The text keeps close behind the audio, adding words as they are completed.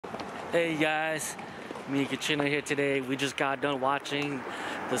Hey guys, me and Katrina here today. We just got done watching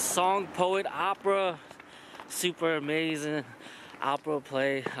the Song Poet opera. Super amazing opera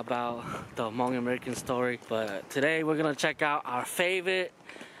play about the Hmong American story. But today we're gonna check out our favorite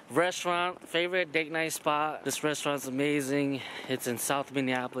restaurant, favorite date night spot. This restaurant's amazing. It's in South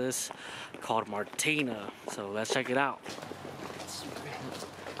Minneapolis called Martina. So let's check it out.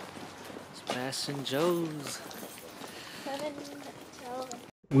 Sebastian Joe's.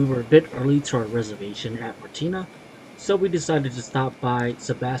 We were a bit early to our reservation at Martina, so we decided to stop by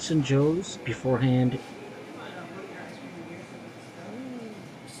Sebastian Joe's beforehand.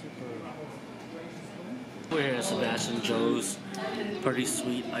 We're here at Sebastian Joe's. Pretty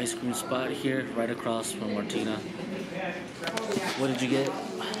sweet ice cream spot here, right across from Martina. What did you get? I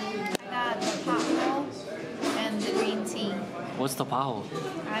got the pot roll and the green tea. What's the pao?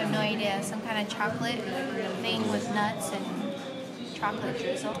 I have no idea. Some kind of chocolate thing with nuts and chocolate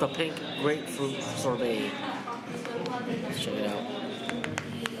drizzle. The pink grapefruit sorbet. Let's check it out.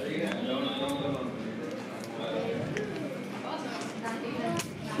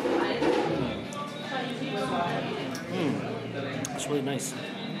 It's really nice.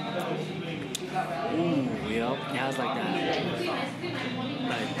 Ooh, yep. It has like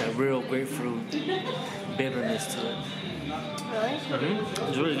that real grapefruit bitterness to it. Really?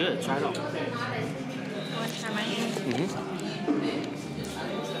 It's really good. Try it out. I want to try mine.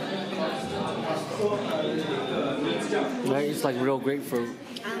 Right? It's like real grapefruit.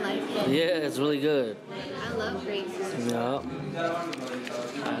 I like it. Yeah, it's really good. I love grapefruit. Yeah.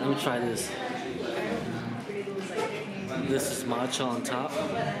 Alright, let me try this. This is matcha on top. The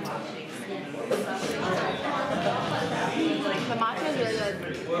matcha is really good.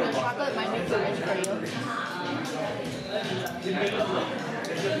 The chocolate might be too rich for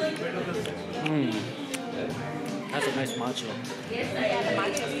you. That's a nice matcha. Yeah, the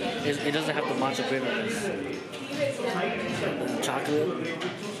matcha is good. It doesn't have the matcha bitterness. Chocolate.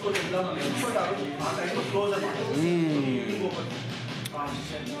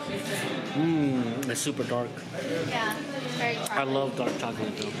 It's super dark. Yeah, it's very chocolate. I love dark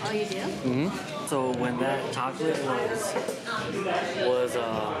chocolate though. Oh, you do? So when that chocolate was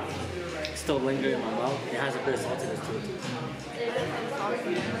still lingering in my mouth, it has a bit of saltiness to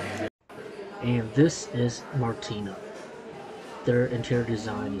it. And this is Martina. Their interior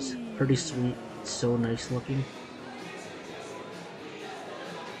design is pretty sweet, so nice looking.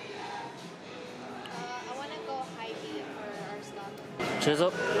 I want to go high-B for our stuff. Cheers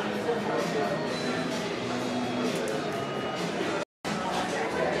up.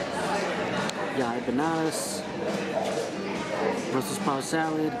 Yeah, bananas, Brussels sprout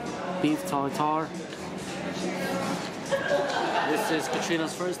salad, beef tartare. This is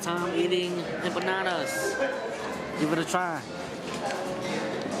Katrina's first time eating empanadas. Give it a try.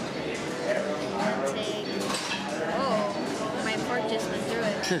 Oh, my fork just went through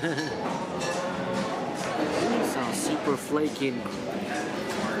it. Sounds super flaky and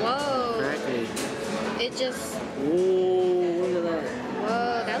Whoa. cracky. It just... Whoa, look at that.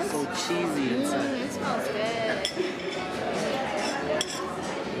 Whoa, that So looks... cheesy inside. It smells good.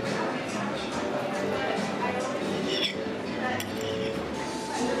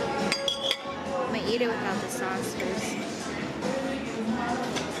 I'm gonna eat it without the sauce first.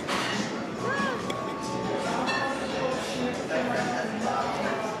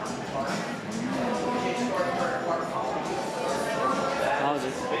 How is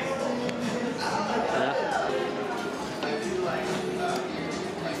it? Yeah.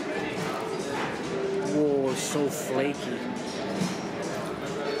 Whoa, it's so flaky.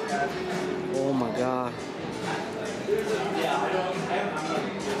 Oh my god.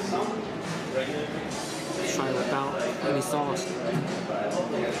 Let's try it without any sauce.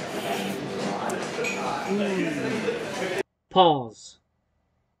 Pause.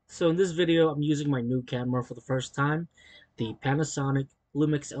 So in this video, I'm using my new camera for the first time, the Panasonic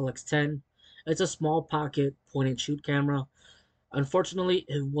Lumix LX10. It's a small pocket point-and-shoot camera. Unfortunately,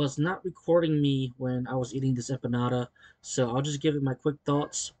 it was not recording me when I was eating this empanada, so I'll just give it my quick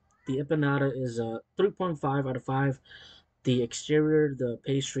thoughts. The empanada is a 3.5 out of 5. The exterior, the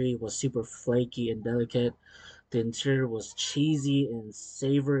pastry, was super flaky and delicate. The interior was cheesy and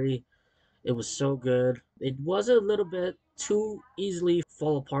savory. It was so good. It was a little bit too easily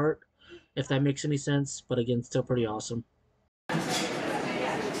fall apart, if that makes any sense, but again, still pretty awesome.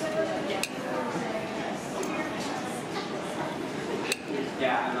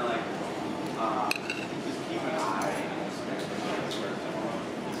 Yeah, and like, just keep an eye.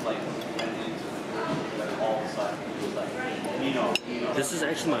 It's like, all of a sudden, it was like, This is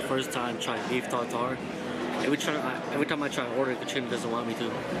actually my first time trying beef tartare. Every time I try to order, Katrina doesn't want me to.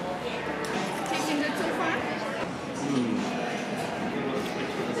 Tasting good so far?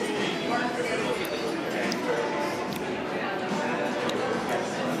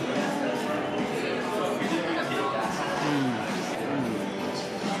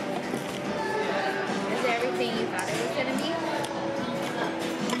 Is it everything you thought it was gonna be?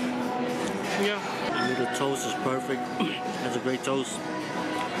 Yeah. I mean, the toast is perfect. It's a great toast.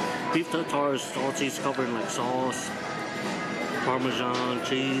 Beef tartare is salty. It's covered in like sauce, Parmesan,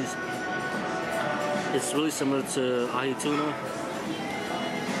 cheese. It's really similar to ahi tuna.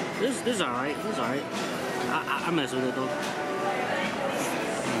 This is alright. This is alright. I mess with it though.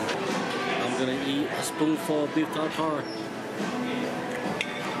 I'm gonna eat a spoonful of beef tartare.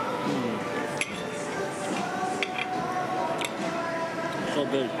 So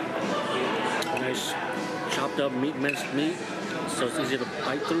good. Nice chopped up meat, minced meat, so it's easy to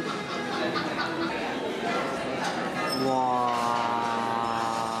bite through. Wow.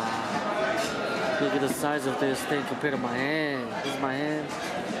 Look at the size of this thing compared to my hand. This is my hand.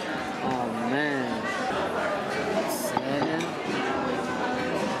 Oh man. Salmon.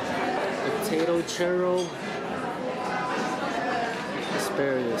 Potato churro.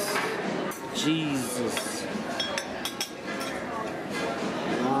 Asparagus. Jesus.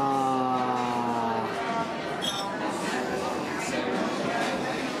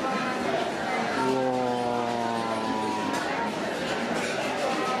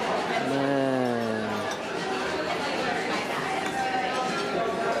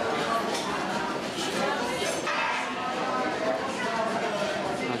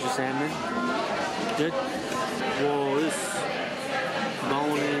 Salmon. Good. Whoa, this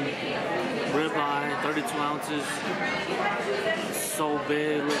bone-in ribeye, 32 ounces. So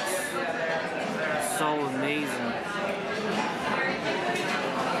big, looks so amazing.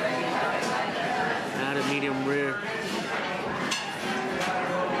 Add a medium rare.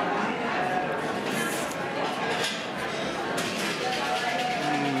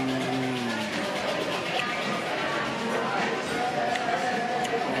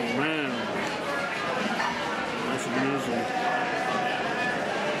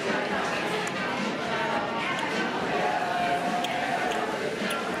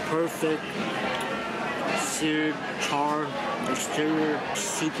 Perfect seared char exterior,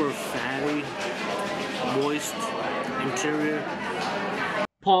 super fatty, moist interior.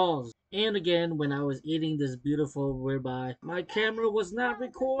 Pause. And again, when I was eating this beautiful ribeye, my camera was not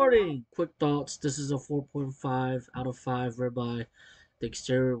recording. Quick thoughts, this is a 4.5 out of 5 ribeye. The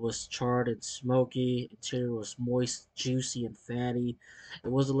exterior was charred and smoky, interior was moist, juicy, and fatty. It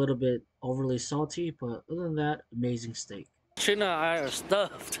was a little bit overly salty, but other than that, amazing steak. Katrina and I are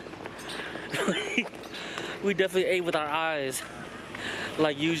stuffed. We definitely ate with our eyes,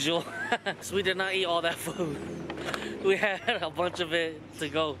 like usual. So we did not eat all that food. We had a bunch of it to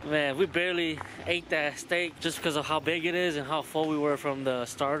go. Man, we barely ate that steak just because of how big it is and how full we were from the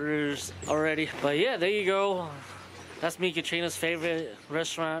starters already. But yeah, there you go. That's me, Katrina's favorite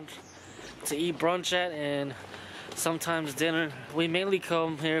restaurant to eat brunch at, and sometimes dinner. We mainly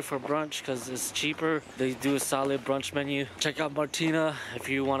come here for brunch because it's cheaper. They do a solid brunch menu. Check out Martina if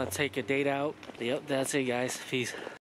you want to take a date out. Yep, that's it guys. Peace.